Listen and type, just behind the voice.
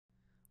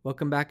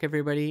Welcome back,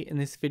 everybody. In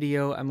this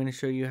video, I'm going to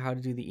show you how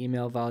to do the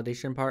email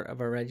validation part of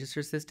our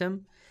register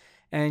system.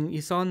 And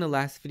you saw in the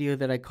last video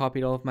that I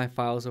copied all of my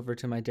files over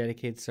to my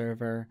dedicated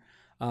server.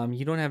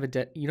 You don't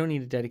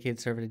need a dedicated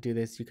server to do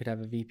this. You could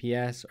have a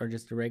VPS or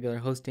just a regular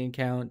hosting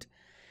account.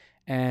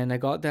 And I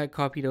got that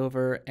copied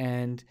over,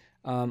 and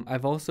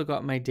I've also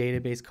got my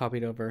database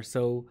copied over.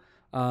 So,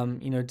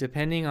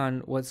 depending on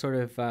what sort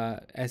of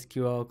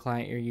SQL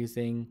client you're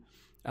using,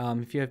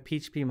 if you have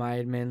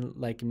PHPMyAdmin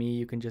like me,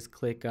 you can just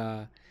click,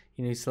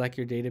 select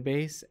your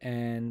database,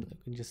 and you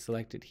can just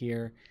select it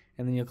here,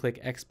 and then you'll click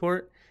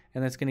export,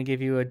 and that's going to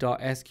give you a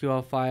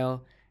 .sql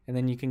file, and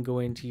then you can go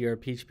into your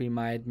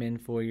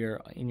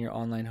PHPMyAdmin in your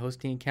online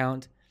hosting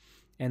account,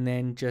 and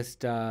then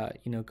just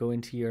go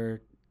into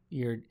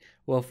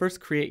first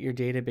create your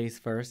database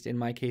first. In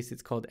my case,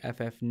 it's called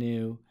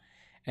ffnew,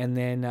 and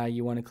then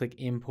you want to click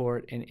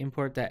import and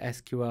import that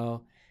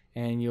SQL,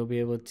 and you'll be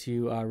able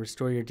to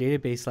restore your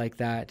database like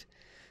that.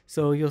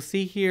 So you'll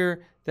see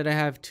here that I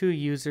have two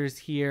users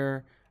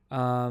here.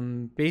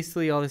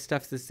 Basically all this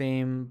stuff's the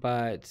same,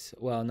 but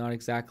well, not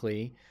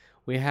exactly.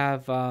 We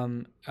have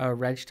a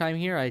reg time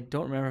here. I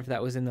don't remember if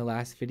that was in the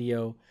last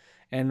video.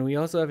 And we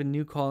also have a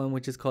new column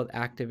which is called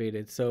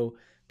activated. So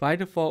by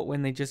default,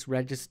 when they just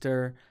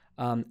register,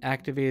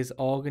 activate is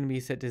all going to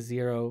be set to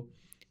 0.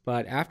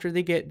 But after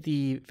they get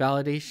the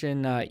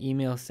validation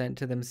email sent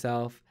to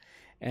themselves,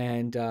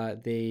 and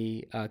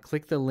they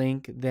click the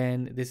link,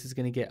 then this is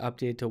going to get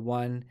updated to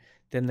 1.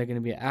 Then they're going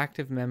to be an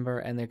active member,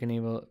 and they're going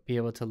to be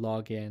able to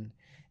log in.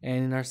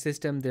 And in our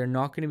system, they're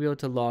not going to be able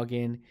to log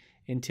in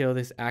until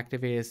this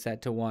activate is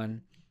set to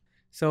 1.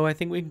 So I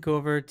think we can go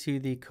over to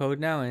the code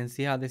now and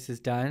see how this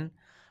is done.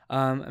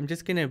 I'm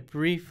just going to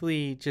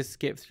briefly just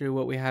skip through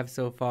what we have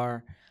so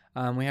far.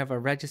 We have a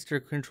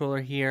register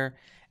controller here,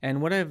 and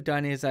what I've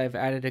done is I've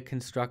added a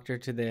constructor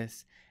to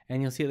this,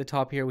 and you'll see at the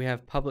top here we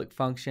have public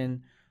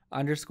function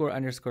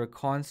 __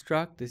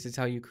 construct. This is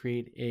how you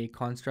create a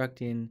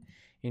construct in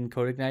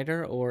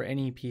CodeIgniter or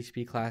any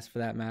PHP class for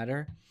that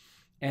matter.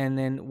 And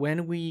then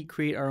when we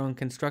create our own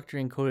constructor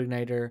in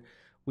CodeIgniter,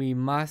 we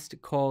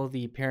must call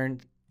the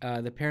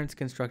parent's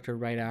constructor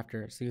right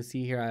after. So you'll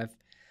see here I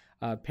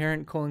have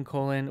parent :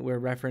 we're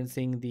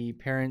referencing the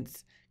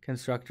parent's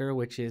constructor,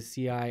 which is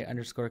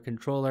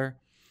CI_controller,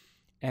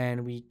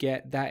 and we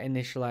get that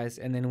initialized,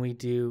 and then we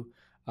do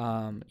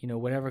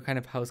whatever kind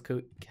of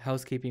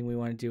housekeeping we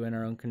want to do in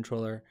our own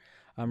controller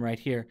right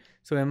here.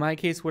 So in my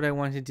case, what I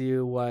wanted to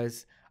do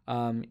was,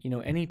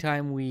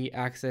 anytime we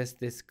access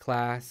this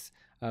class,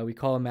 we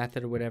call a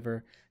method or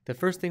whatever, the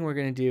first thing we're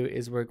going to do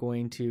is we're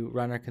going to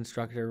run our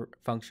constructor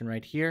function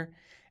right here.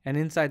 And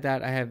inside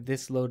that, I have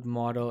this load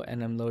model,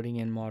 and I'm loading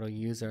in model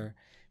user,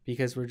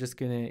 because we're just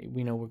going to,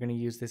 we're going to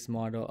use this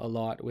model a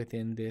lot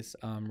within this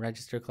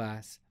register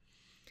class.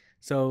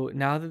 So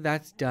now that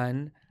that's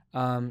done,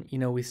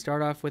 we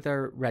start off with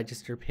our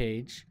register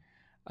page,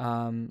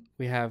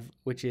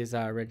 which is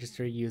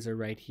register user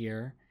right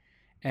here.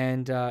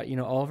 And,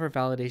 all of our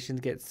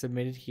validations get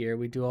submitted here.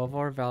 We do all of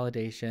our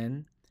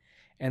validation.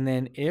 And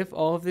then if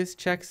all of this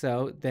checks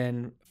out,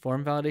 then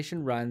form validation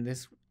run,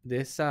 this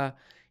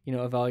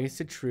evaluates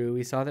to true.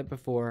 We saw that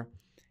before.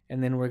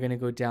 And then we're going to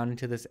go down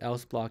into this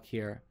else block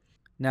here.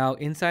 Now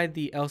inside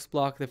the else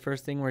block, the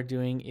first thing we're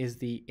doing is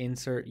the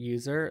insert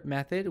user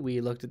method.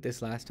 We looked at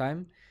this last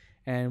time.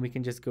 And we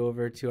can just go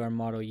over to our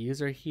model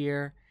user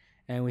here,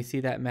 and we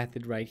see that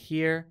method right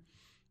here.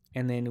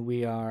 And then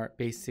we are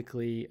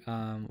basically,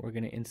 we're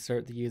going to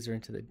insert the user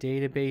into the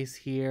database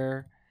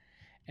here.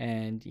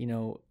 And,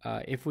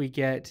 if we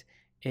get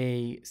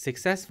a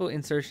successful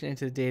insertion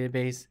into the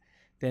database,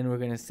 then we're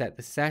going to set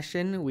the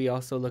session. We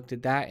also looked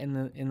at that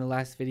in the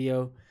last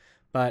video.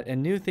 But a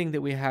new thing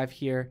that we have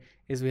here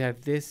is we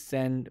have this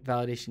send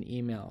validation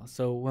email.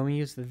 So when we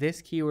use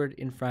this keyword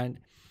in front,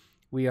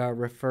 we are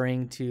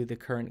referring to the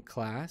current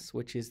class,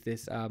 which is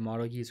this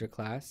model user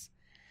class.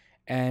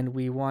 And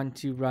we want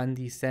to run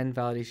the send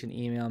validation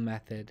email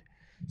method.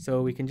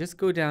 So we can just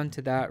go down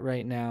to that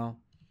right now.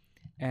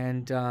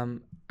 And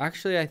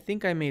actually, I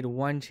think I made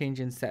one change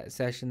in set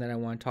session that I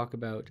want to talk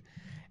about.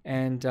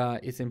 And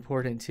it's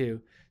important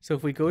too. So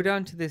if we go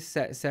down to this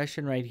set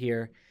session right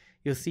here,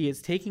 you'll see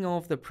it's taking all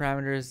of the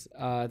parameters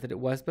that it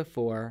was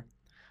before.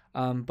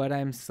 But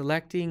I'm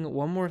selecting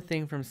one more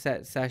thing from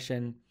set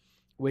session,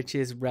 which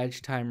is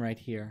reg time right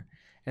here.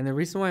 And the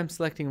reason why I'm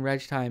selecting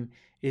reg time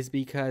is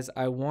because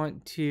I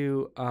want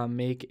to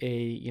make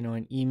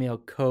an email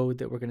code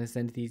that we're going to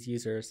send to these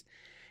users.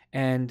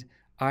 And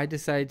I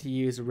decided to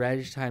use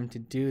reg time to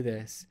do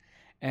this.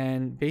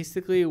 And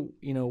basically,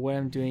 what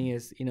I'm doing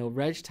is,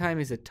 reg time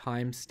is a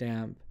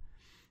timestamp.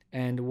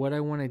 And what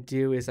I want to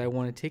do is I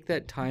want to take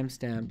that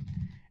timestamp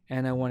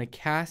and I want to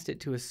cast it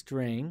to a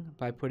string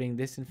by putting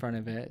this in front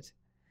of it.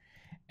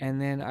 And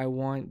then I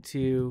want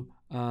to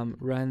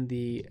run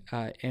the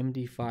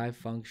MD5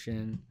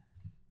 function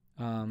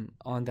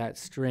on that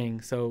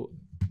string. So,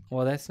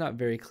 well, that's not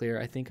very clear.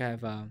 I think I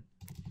have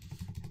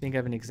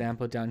an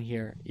example down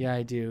here. Yeah,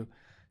 I do.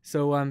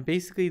 So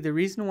basically, the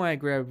reason why I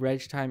grab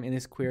reg time in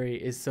this query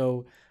is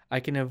so I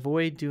can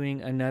avoid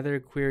doing another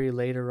query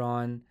later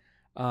on.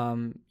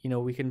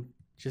 We can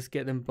just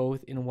get them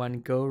both in one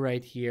go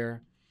right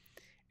here.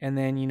 And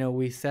then,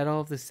 we set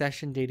all of the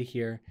session data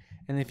here.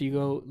 And if you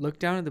go look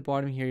down at the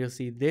bottom here, you'll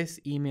see this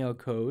email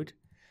code.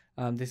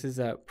 This is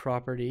a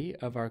property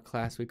of our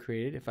class we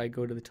created. If I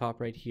go to the top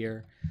right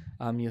here,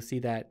 you'll see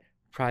that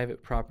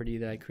private property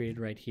that I created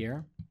right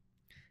here.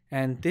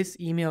 And this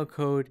email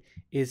code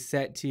is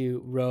set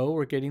to row.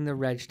 We're getting the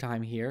reg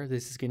time here.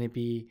 This is going to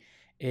be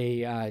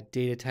a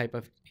data type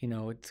of,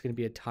 it's going to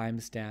be a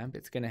timestamp.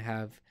 It's going to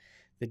have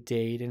the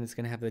date and it's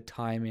going to have the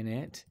time in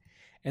it.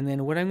 And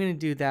then what I'm going to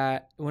do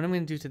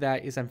to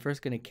that is I'm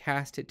first going to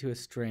cast it to a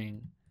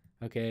string.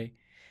 Okay.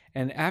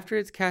 And after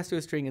it's cast to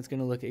a string, it's going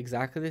to look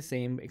exactly the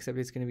same, except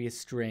it's going to be a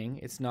string.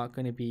 It's not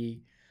going to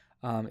be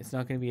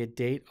a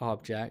date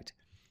object.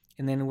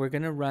 And then we're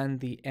going to run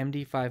the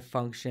MD5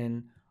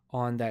 function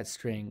on that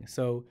string.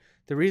 So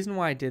the reason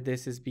why I did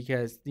this is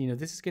because,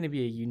 this is going to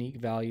be a unique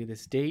value,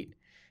 this date,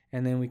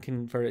 and then we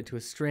convert it to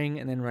a string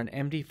and then run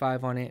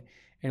MD5 on it.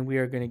 And we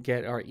are going to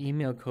get our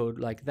email code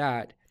like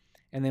that.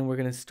 And then we're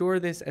going to store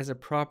this as a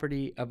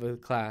property of a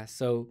class.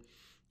 So,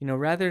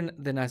 rather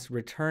than us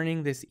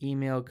returning this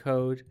email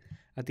code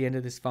at the end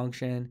of this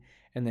function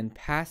and then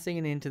passing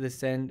it into the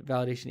send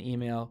validation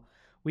email,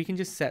 we can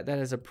just set that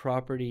as a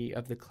property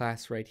of the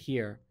class right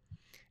here.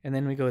 And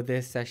then we go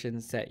this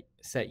session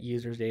set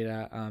users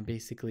data,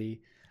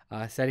 basically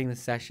setting the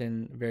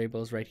session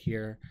variables right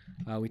here.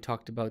 We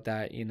talked about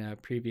that in a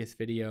previous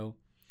video.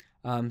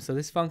 So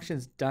this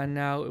function's done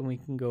now, and we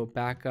can go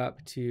back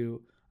up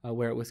to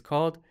where it was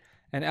called.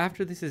 And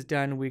after this is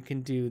done, we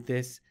can do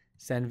this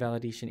send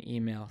validation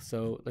email.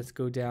 So let's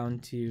go down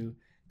to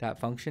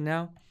that function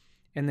now.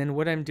 And then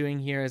what I'm doing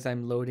here is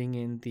I'm loading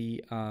in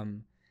the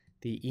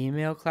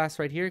email class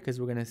right here, because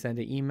we're going to send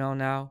an email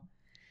now.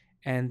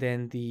 And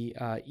then the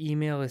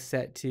email is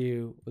set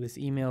to this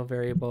email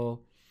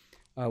variable.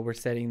 We're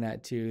setting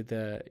that to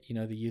the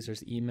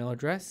user's email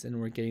address,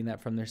 and we're getting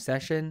that from their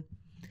session.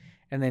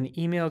 And then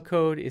email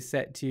code is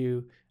set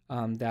to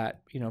that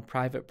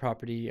private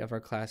property of our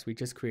class we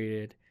just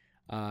created,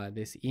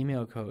 this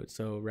email code.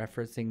 So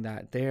referencing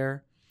that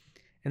there.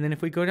 And then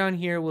if we go down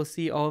here, we'll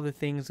see all the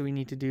things we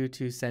need to do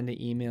to send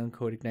an email in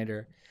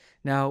CodeIgniter.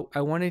 Now, I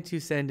wanted to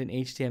send an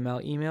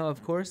HTML email,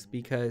 of course,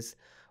 because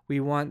we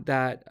want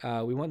that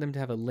we want them to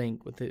have a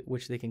link with it,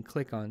 which they can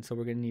click on. So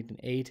we're going to need an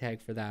A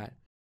tag for that.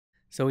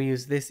 So we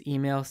use this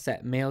email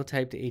set mail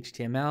type to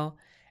HTML,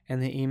 and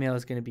the email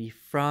is going to be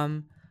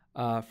from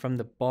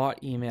the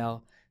bot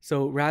email.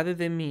 So rather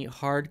than me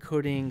hard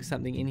coding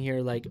something in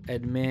here like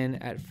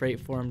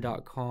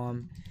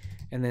admin@freightforum.com,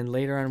 and then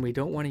later on we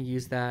don't want to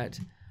use that.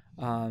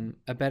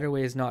 A better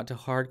way is not to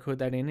hard code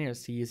that in here,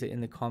 is to use it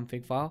in the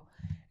config file.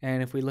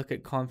 And if we look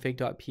at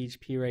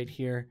config.php right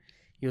here,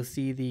 you'll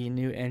see the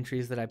new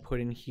entries that I put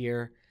in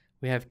here.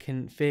 We have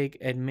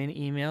config admin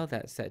email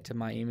that's set to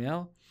my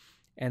email.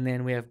 And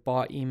then we have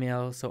bot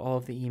email. So all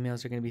of the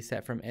emails are going to be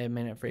set from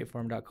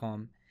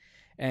admin@freightforum.com.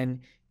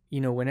 And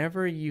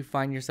whenever you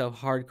find yourself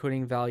hard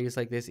coding values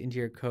like this into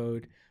your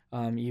code,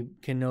 you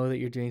can know that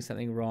you're doing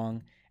something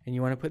wrong, and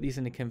you want to put these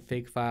in a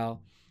config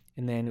file,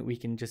 and then we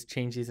can just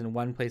change these in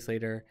one place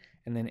later.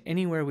 And then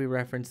anywhere we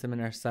reference them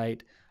in our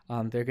site,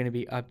 they're going to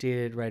be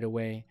updated right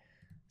away.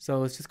 So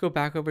let's just go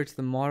back over to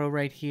the model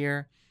right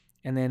here.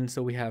 And then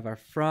so we have our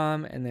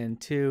from and then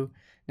to.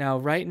 Now,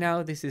 right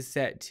now, this is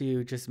set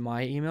to just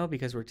my email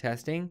because we're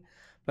testing.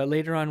 But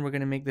later on, we're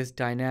going to make this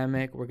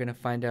dynamic. We're going to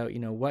find out,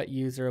 what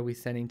user are we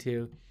sending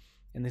to.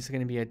 And this is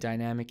going to be a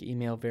dynamic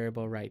email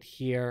variable right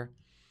here.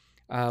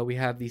 We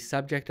have the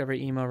subject of our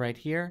email right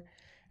here.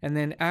 And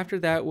then after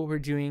that, what we're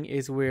doing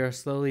is we're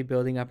slowly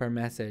building up our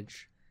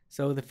message.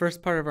 So the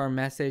first part of our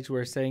message,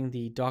 we're setting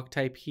the doc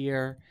type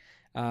here,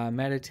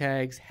 meta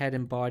tags, head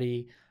and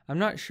body. I'm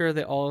not sure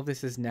that all of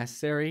this is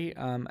necessary.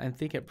 I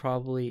think it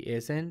probably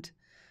isn't,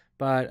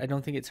 but I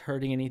don't think it's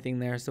hurting anything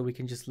there, so we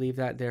can just leave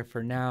that there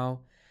for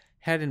now.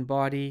 Head and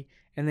body,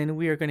 and then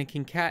we are going to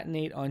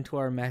concatenate onto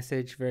our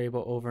message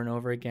variable over and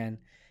over again.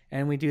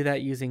 And we do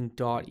that using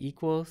dot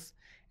equals,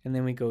 and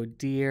then we go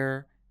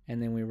dear,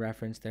 and then we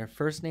reference their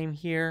first name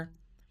here.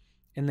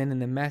 And then in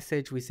the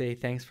message, we say,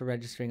 thanks for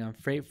registering on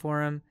Freight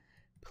Forum,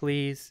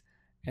 please.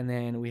 And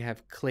then we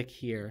have click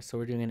here. So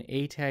we're doing an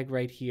A tag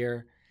right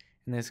here,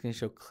 and then it's going to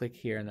show click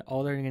here. And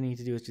all they're going to need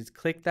to do is just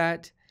click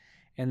that,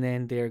 and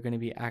then they're going to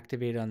be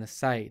activated on the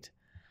site.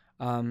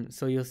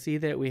 So you'll see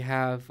that we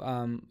have,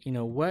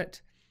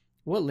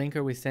 what link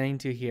are we sending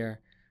to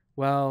here?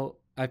 Well,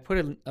 I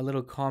put a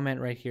little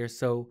comment right here.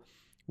 So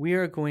we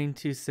are going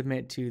to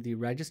submit to the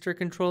register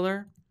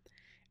controller,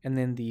 and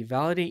then the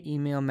validate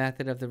email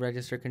method of the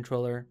register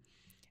controller.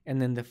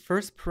 And then the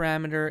first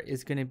parameter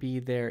is going to be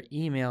their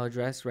email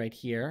address right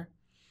here.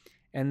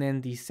 And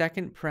then the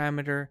second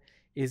parameter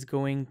is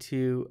going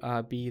to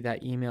be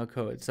that email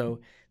code. So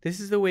this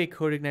is the way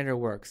CodeIgniter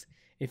works.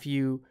 If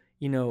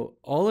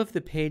all of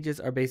the pages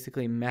are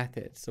basically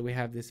methods. So we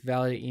have this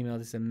validate email,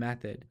 this is a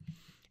method.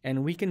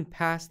 And we can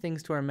pass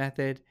things to our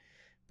method,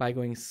 by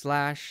going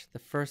slash the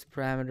first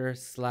parameter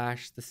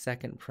slash the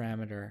second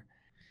parameter.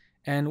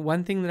 And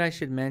one thing that I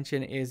should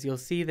mention is you'll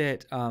see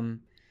that,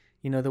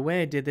 the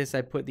way I did this,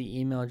 I put the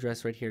email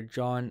address right here,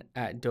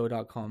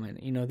 john@doe.com.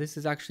 And, this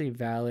is actually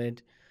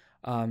valid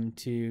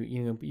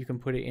you can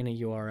put it in a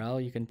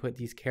URL. You can put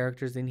these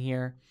characters in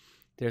here.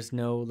 There's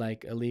no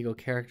like illegal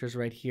characters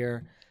right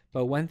here.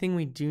 But one thing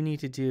we do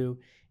need to do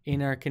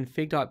in our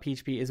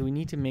config.php is we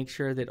need to make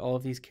sure that all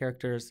of these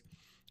characters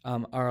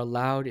are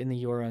allowed in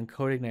the URL in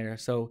CodeIgniter.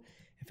 So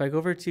if I go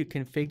over to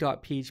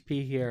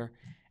config.php here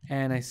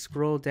and I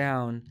scroll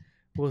down,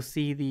 we'll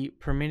see the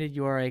permitted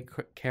URI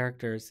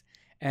characters.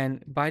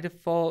 And by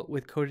default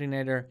with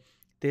CodeIgniter,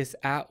 this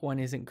 @1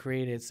 isn't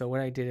created. So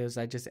what I did is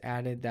I just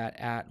added that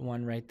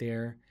 @1 right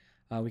there.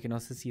 We can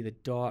also see the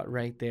dot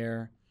right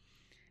there.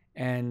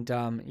 And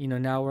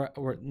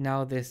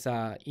now this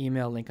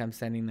email link I'm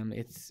sending them,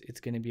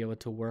 it's going to be able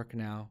to work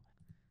now.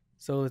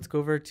 So let's go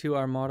over to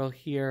our model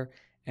here,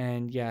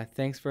 and yeah,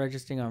 thanks for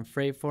registering on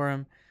Freight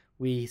Forum.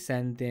 We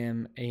send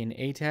them an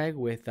A tag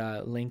with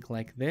a link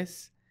like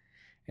this,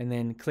 and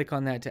then click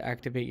on that to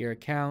activate your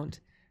account,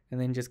 and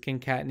then just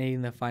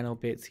concatenating the final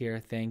bits here.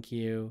 Thank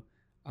you,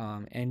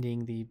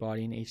 ending the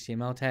body and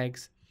HTML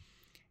tags,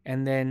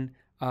 and then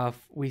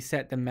we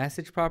set the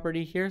message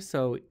property here.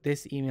 So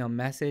this email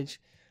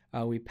message.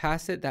 We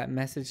pass it that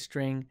message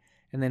string,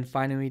 and then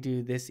finally we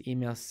do this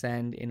email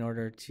send in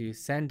order to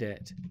send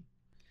it.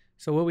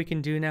 So what we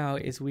can do now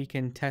is we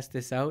can test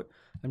this out.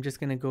 I'm just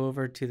going to go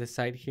over to the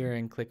site here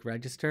and click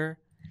register,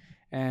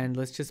 and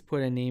let's just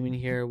put a name in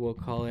here. We'll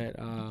call it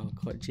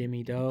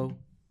Jimmy Doe.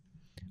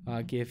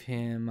 Give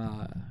him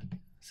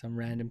some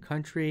random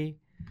country,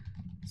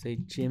 say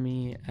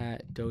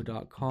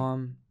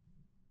jimmy@doe.com,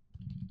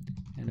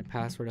 and a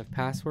password of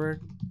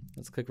password.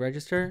 Let's click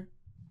register.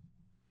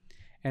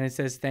 And it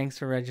says, thanks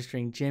for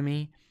registering,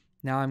 Jimmy.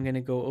 Now I'm going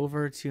to go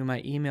over to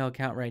my email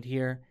account right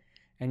here,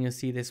 and you'll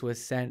see this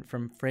was sent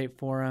from Freight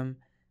Forum.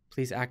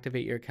 Please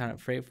activate your account at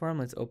Freight Forum.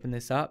 Let's open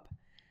this up.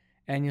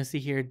 And you'll see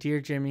here,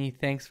 Dear Jimmy,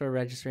 thanks for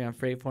registering on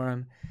Freight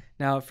Forum.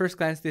 Now, at first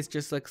glance, this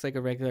just looks like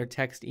a regular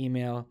text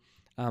email,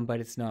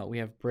 but it's not. We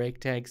have break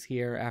tags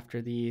here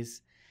after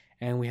these,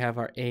 and we have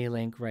our A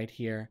link right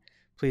here.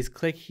 Please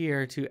click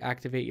here to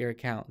activate your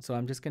account. So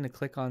I'm just going to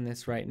click on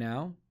this right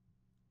now.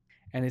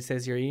 And it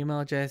says your email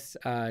address,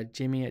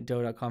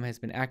 jimmy@doe.com, has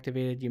been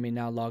activated. You may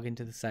now log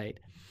into the site.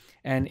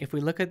 And if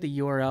we look at the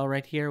URL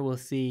right here, we'll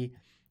see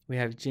we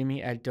have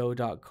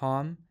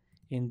jimmy@doe.com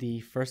in the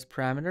first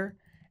parameter.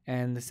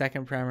 And the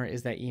second parameter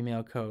is that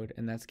email code.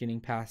 And that's getting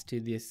passed to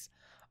this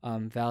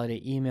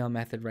validate email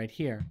method right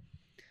here.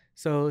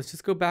 So let's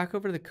just go back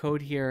over the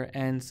code here.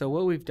 And so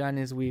what we've done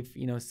is we've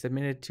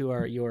submitted to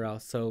our URL.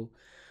 So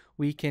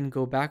we can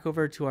go back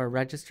over to our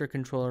register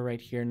controller right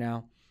here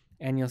now.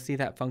 And you'll see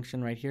that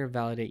function right here,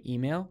 validate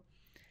email.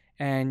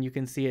 And you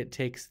can see it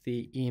takes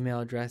the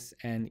email address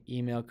and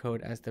email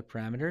code as the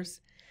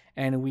parameters.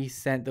 And we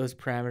sent those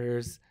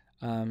parameters,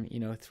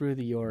 through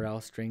the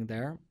URL string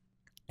there.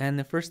 And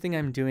the first thing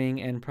I'm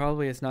doing, and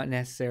probably it's not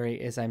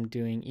necessary, is I'm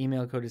doing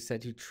email code is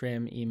set to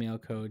trim email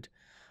code.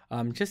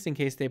 Just in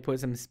case they put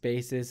some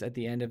spaces at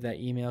the end of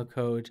that email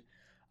code,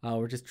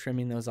 we're just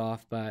trimming those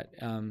off. But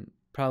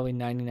probably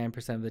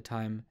 99% of the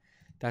time,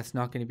 that's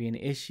not going to be an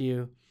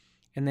issue.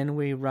 And then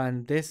we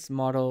run this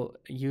model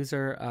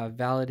user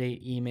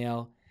validate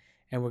email,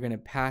 and we're going to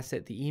pass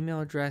it the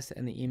email address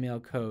and the email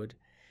code.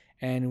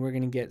 And we're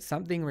going to get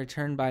something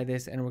returned by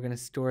this, and we're going to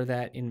store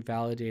that in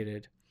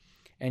validated.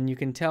 And you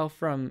can tell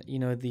from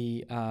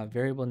the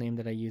variable name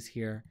that I use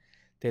here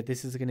that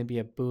this is going to be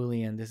a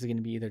Boolean. This is going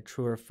to be either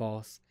true or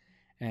false.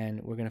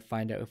 And we're going to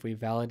find out if we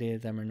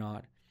validated them or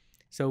not.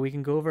 So we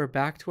can go over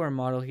back to our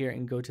model here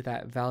and go to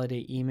that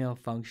validate email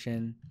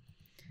function.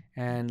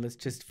 And let's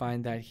just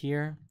find that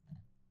here.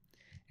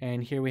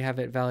 And here we have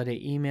it,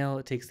 validate email.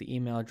 It takes the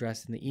email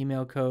address and the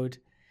email code.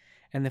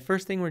 And the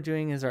first thing we're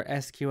doing is our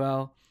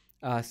SQL,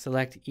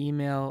 select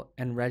email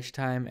and reg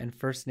time and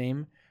first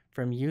name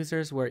from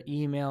users, where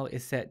email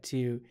is set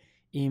to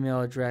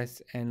email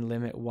address and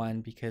limit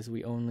 1 because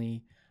we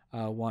only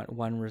want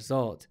one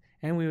result.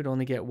 And we would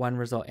only get one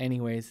result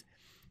anyways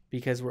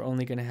because we're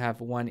only going to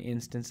have one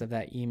instance of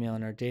that email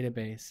in our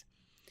database.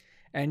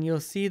 And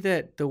you'll see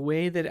that the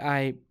way that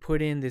I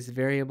put in this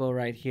variable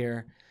right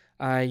here,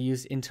 I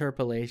use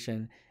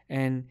interpolation,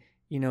 and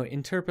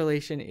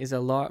interpolation is a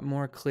lot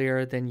more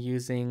clear than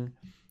using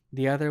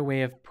the other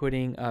way of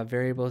putting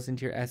variables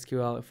into your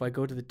SQL. If I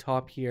go to the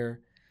top here,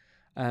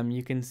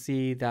 you can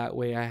see that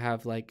way I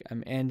have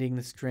I'm ending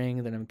the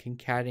string, then I'm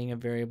concatenating a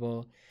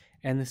variable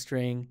and the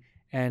string,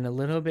 and a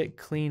little bit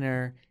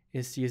cleaner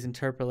is to use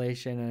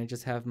interpolation, and I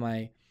just have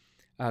my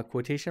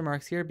quotation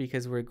marks here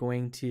because we're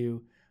going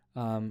to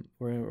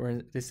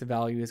this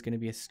value is going to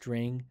be a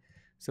string.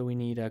 So we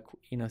need a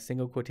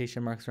single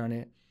quotation marks around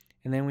it,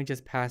 and then we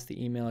just pass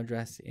the email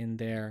address in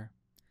there.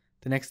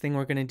 The next thing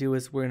we're going to do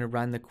is we're going to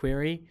run the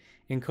query.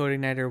 In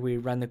CodeIgniter, we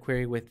run the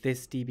query with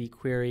this DB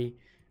query.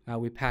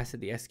 We pass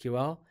it the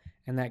SQL,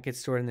 and that gets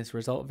stored in this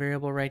result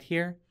variable right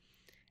here.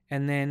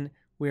 And then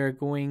we are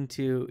going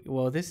to,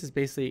 well, this is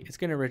basically, it's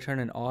going to return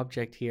an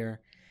object here.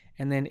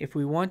 And then if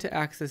we want to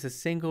access a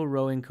single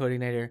row in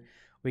CodeIgniter,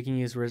 we can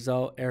use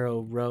result arrow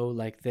row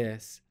like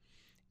this.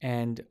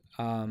 And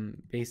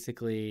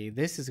basically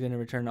this is going to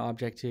return an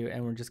object too,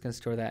 and we're just going to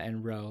store that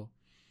in row.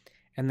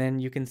 And then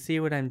you can see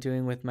what I'm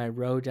doing with my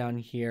row down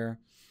here.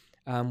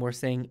 We're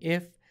saying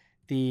if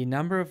the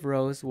number of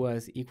rows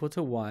was equal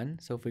to 1,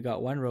 so if we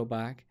got 1 row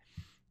back,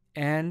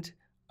 and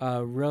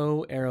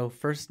row arrow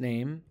first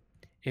name,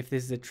 if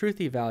this is a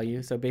truthy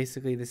value, so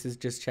basically this is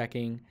just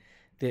checking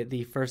that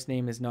the first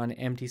name is not an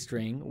empty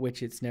string,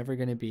 which it's never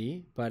going to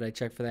be, but I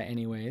check for that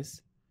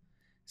anyways.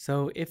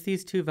 So if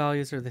these two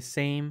values are the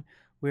same,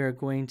 we are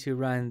going to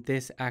run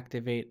this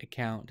activate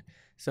account.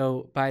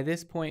 So by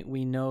this point,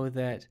 we know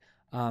that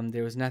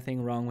there was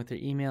nothing wrong with their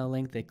email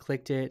link. They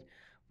clicked it.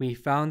 We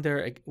found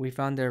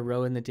their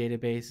row in the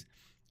database,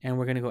 and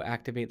we're going to go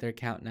activate their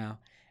account now.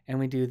 And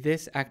we do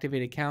this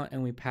activate account,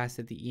 and we pass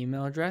it the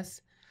email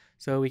address.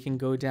 So we can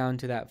go down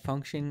to that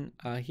function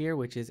here,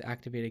 which is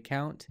activate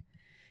account.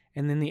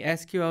 And then the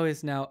SQL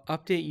is now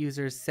update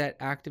users set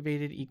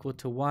activated equal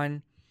to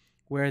 1,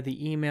 where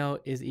the email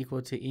is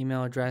equal to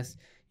email address.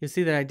 You'll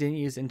see that I didn't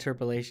use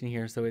interpolation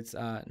here, so it's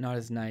not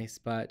as nice,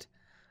 but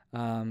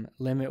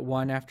limit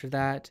 1 after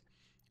that.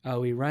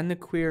 We run the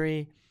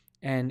query,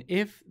 and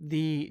if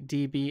the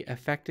DB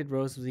affected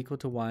rows was equal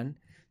to 1,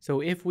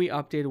 so if we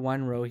updated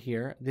 1 row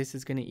here, this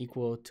is going to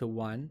equal to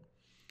 1,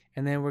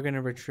 and then we're going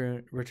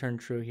to return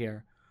true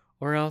here.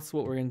 Or else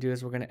what we're going to do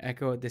is we're going to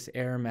echo this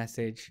error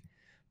message,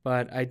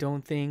 but I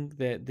don't think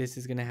that this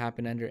is going to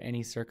happen under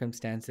any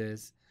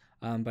circumstances,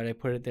 but I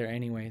put it there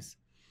anyways.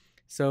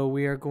 So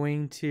we are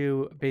going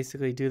to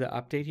basically do the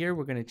update here.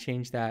 We're going to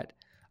change that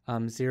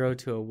 0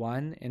 to a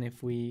 1, and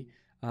if we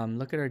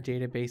look at our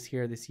database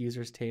here, this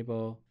users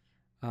table,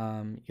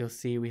 you'll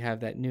see we have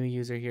that new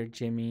user here,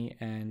 Jimmy,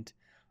 and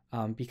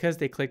because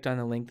they clicked on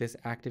the link, this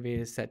activate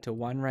is set to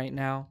 1 right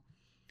now.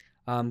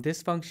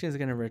 This function is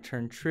going to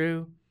return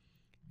true,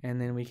 and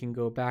then we can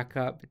go back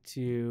up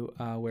to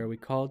where we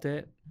called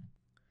it,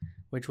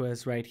 which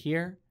was right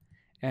here,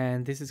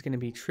 and this is going to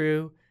be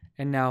true.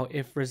 And now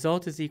if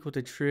result is equal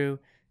to true,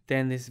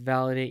 then this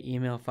validate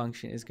email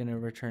function is going to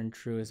return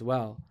true as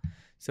well.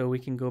 So we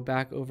can go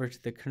back over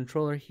to the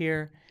controller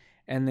here,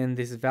 and then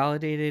this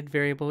validated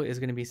variable is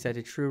going to be set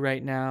to true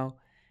right now.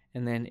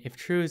 And then if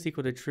true is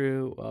equal to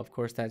true, well, of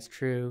course that's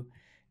true.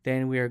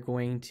 Then we are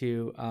going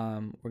to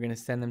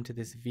send them to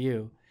this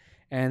view.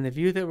 And the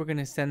view that we're going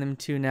to send them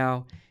to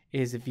now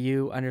is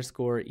view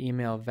underscore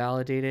email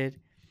validated.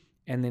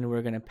 And then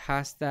we're going to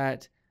pass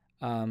that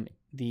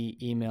the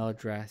email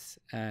address,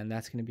 and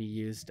that's going to be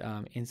used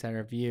inside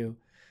our view.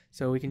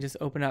 So we can just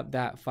open up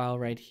that file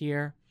right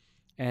here,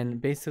 and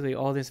basically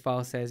all this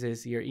file says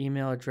is your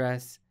email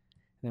address,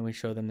 and then we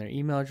show them their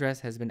email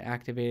address has been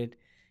activated.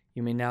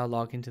 You may now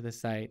log into the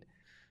site.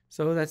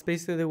 So that's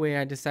basically the way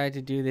I decided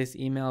to do this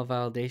email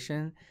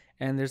validation,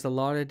 and there's a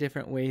lot of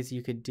different ways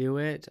you could do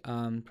it,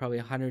 probably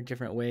 100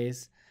 different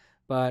ways,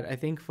 but I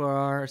think for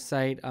our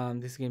site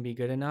this is going to be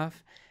good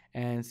enough,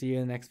 and see you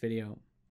in the next video.